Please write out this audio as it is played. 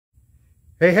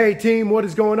Hey team, what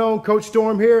is going on? Coach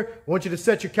Storm here. I want you to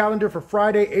set your calendar for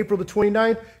Friday, April the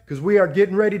 29th, because we are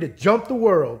getting ready to jump the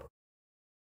world.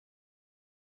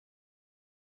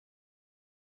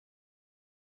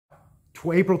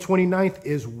 April 29th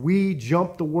is We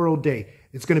Jump the World Day.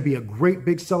 It's going to be a great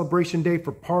big celebration day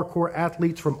for parkour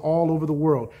athletes from all over the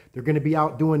world. They're going to be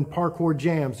out doing parkour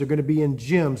jams. They're going to be in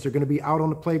gyms. They're going to be out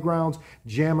on the playgrounds,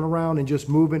 jamming around and just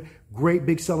moving. Great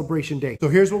big celebration day. So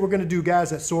here's what we're going to do,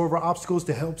 guys, at Soar Over Obstacles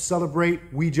to help celebrate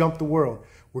We Jump the World.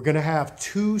 We're going to have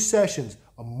two sessions,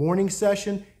 a morning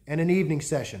session and an evening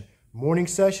session. Morning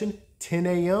session, 10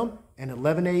 a.m. and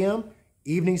 11 a.m.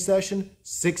 Evening session,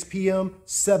 6 p.m.,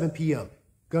 7 p.m.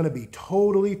 Gonna be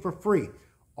totally for free.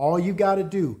 All you gotta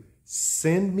do,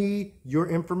 send me your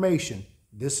information.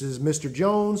 This is Mr.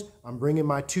 Jones. I'm bringing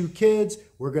my two kids.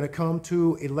 We're gonna come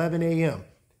to 11 a.m.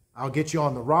 I'll get you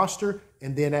on the roster,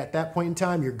 and then at that point in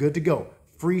time, you're good to go.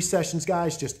 Free sessions,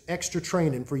 guys, just extra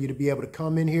training for you to be able to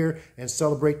come in here and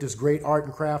celebrate this great art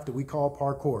and craft that we call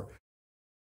parkour.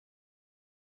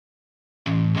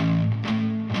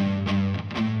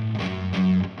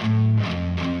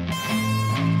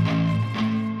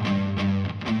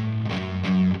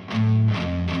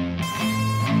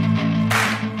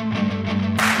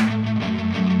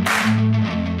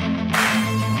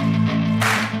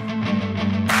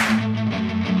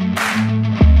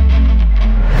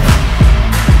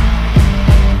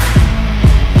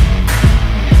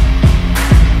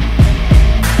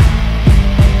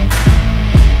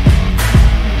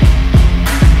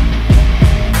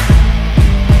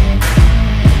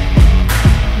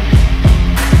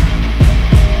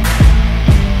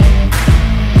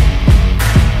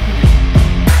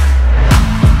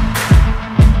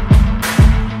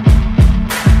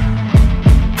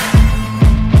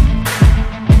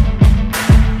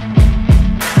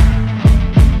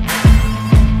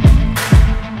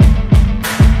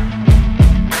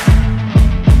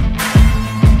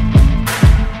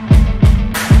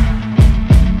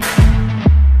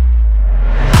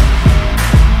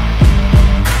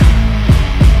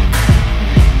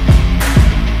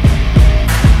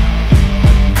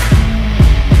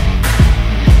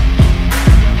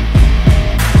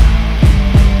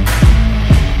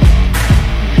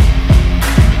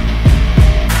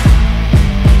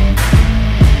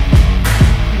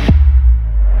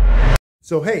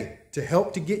 So hey, to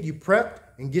help to get you prepped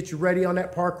and get you ready on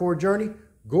that parkour journey,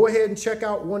 go ahead and check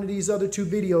out one of these other two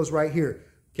videos right here.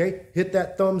 Okay, hit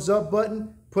that thumbs up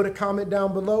button, put a comment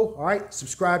down below. All right,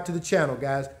 subscribe to the channel,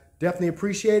 guys. Definitely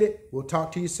appreciate it. We'll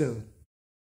talk to you soon.